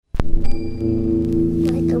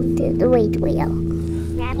Welcome to the wage wheel.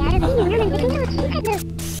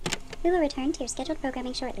 We will return to your scheduled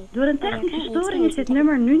programming shortly. Door een technische storing is dit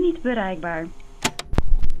nummer nu niet bereikbaar.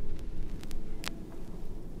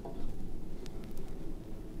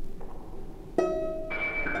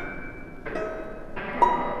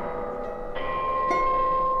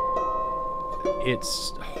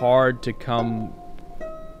 It's hard to come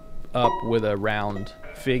up with a round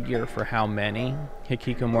figure for how many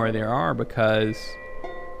hikikomori there are because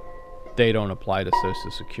they don't apply to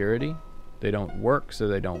Social Security. They don't work, so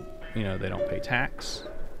they don't pay tax.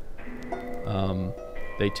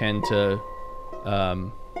 They tend to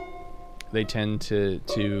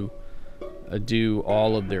do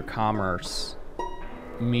all of their commerce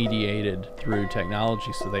mediated through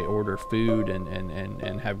technology, so they order food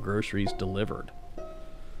and have groceries delivered.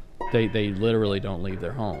 They literally don't leave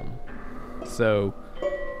their home. So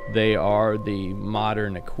they are the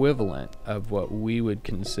modern equivalent of what we would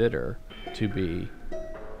consider to be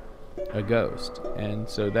a ghost. And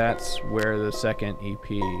so that's where the second EP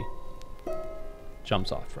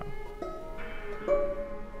jumps off from.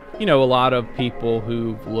 You know, a lot of people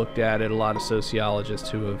who've looked at it, a lot of sociologists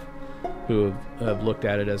who have looked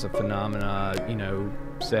at it as a phenomena, you know,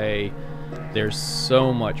 say there's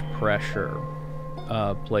so much pressure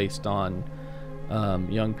placed on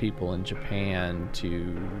young people in Japan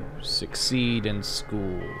to succeed in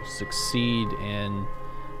school, succeed in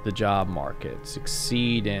the job market,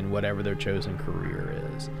 succeed in whatever their chosen career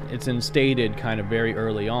is. It's instated kind of very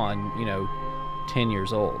early on, you know, 10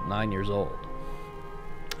 years old, 9 years old.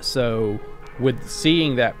 So with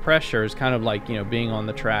seeing that pressure is kind of like, you know, being on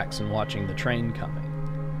the tracks and watching the train coming.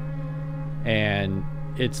 And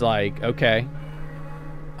it's like, okay,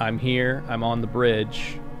 I'm here, I'm on the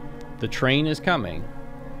bridge, the train is coming.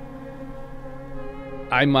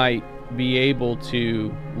 I might be able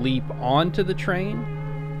to leap onto the train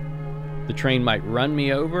might run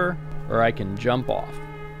me over, or I can jump off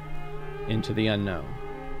into the unknown.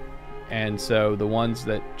 And so the ones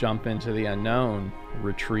that jump into the unknown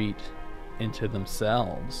retreat into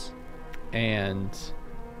themselves and,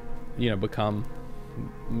 you know, become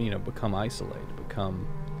isolated, become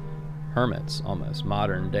hermits, almost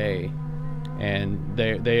modern day, and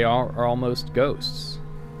they are almost ghosts.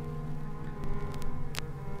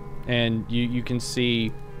 And you can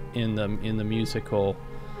see in the musical,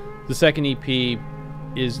 the second EP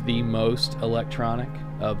is the most electronic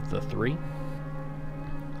of the three.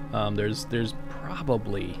 There's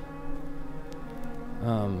probably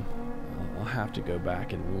I'll have to go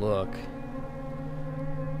back and look.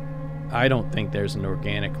 I don't think there's an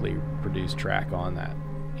organically produced track on that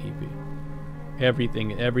EP.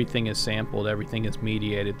 Everything is sampled, everything is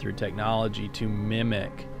mediated through technology to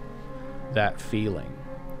mimic that feeling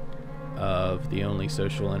of the only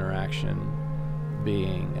social interaction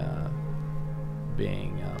being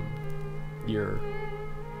your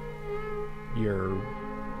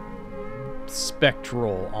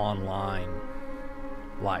spectral online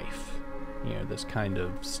life, you know, this kind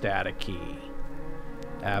of staticky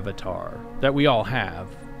avatar that we all have,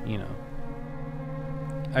 you know.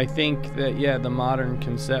 I think that, yeah, the modern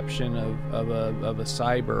conception of a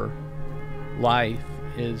cyber life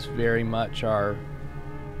is very much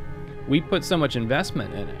we put so much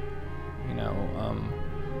investment in it, you know.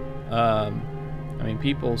 I mean,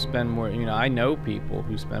 people spend more, you know, I know people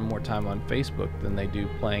who spend more time on Facebook than they do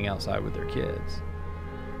playing outside with their kids.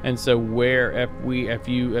 And so if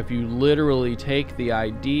you literally take the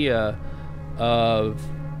idea of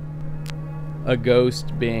a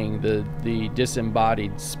ghost being the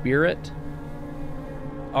disembodied spirit,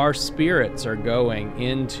 our spirits are going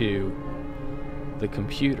into the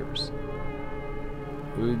computers.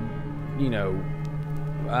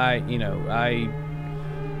 I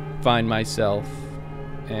find myself,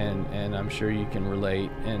 and I'm sure you can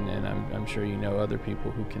relate, and I'm sure you know other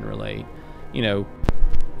people who can relate, you know,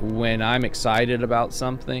 when I'm excited about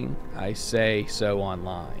something, I say so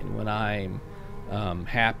online. When I'm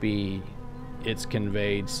happy, it's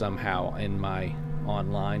conveyed somehow in my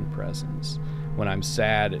online presence. When I'm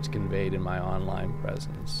sad, it's conveyed in my online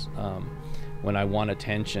presence. When I want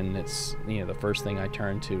attention, it's, you know, the first thing I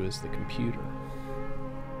turn to is the computer.